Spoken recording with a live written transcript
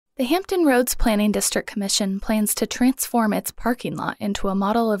The Hampton Roads Planning District Commission plans to transform its parking lot into a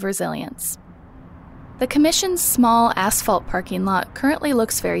model of resilience. The Commission's small asphalt parking lot currently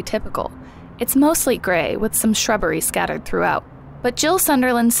looks very typical. It's mostly gray with some shrubbery scattered throughout. But Jill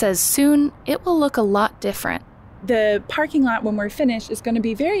Sunderland says soon it will look a lot different. The parking lot, when we're finished, is going to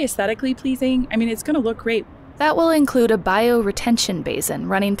be very aesthetically pleasing. I mean, it's going to look great. That will include a bioretention basin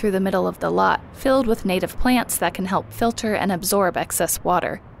running through the middle of the lot, filled with native plants that can help filter and absorb excess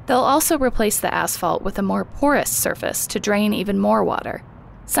water. They'll also replace the asphalt with a more porous surface to drain even more water.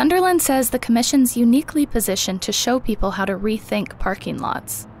 Sunderland says the Commission's uniquely positioned to show people how to rethink parking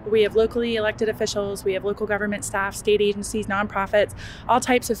lots. We have locally elected officials, we have local government staff, state agencies, nonprofits, all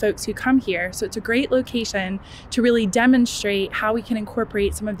types of folks who come here. So it's a great location to really demonstrate how we can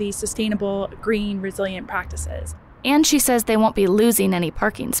incorporate some of these sustainable, green, resilient practices. And she says they won't be losing any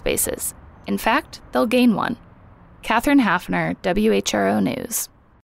parking spaces. In fact, they'll gain one. Catherine Hafner, WHRO News.